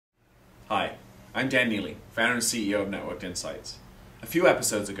Hi, I'm Dan Neely, founder and CEO of Networked Insights. A few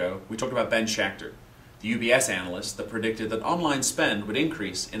episodes ago, we talked about Ben Schachter, the UBS analyst that predicted that online spend would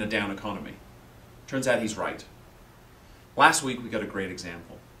increase in a down economy. Turns out he's right. Last week, we got a great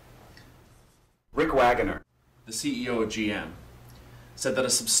example. Rick Wagoner, the CEO of GM, said that a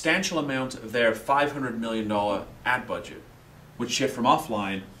substantial amount of their $500 million ad budget would shift from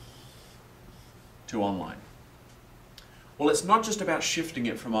offline to online. Well, it's not just about shifting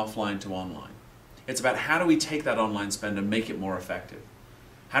it from offline to online. It's about how do we take that online spend and make it more effective.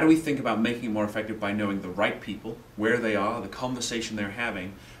 How do we think about making it more effective by knowing the right people, where they are, the conversation they're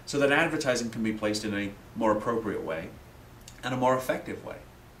having, so that advertising can be placed in a more appropriate way and a more effective way.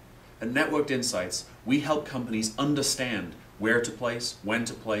 At Networked Insights, we help companies understand where to place, when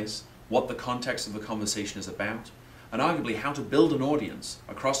to place, what the context of the conversation is about, and arguably how to build an audience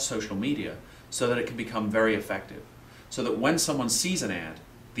across social media so that it can become very effective. So that when someone sees an ad,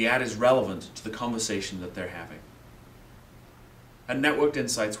 the ad is relevant to the conversation that they're having. At Networked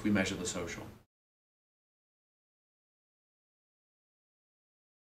Insights, we measure the social.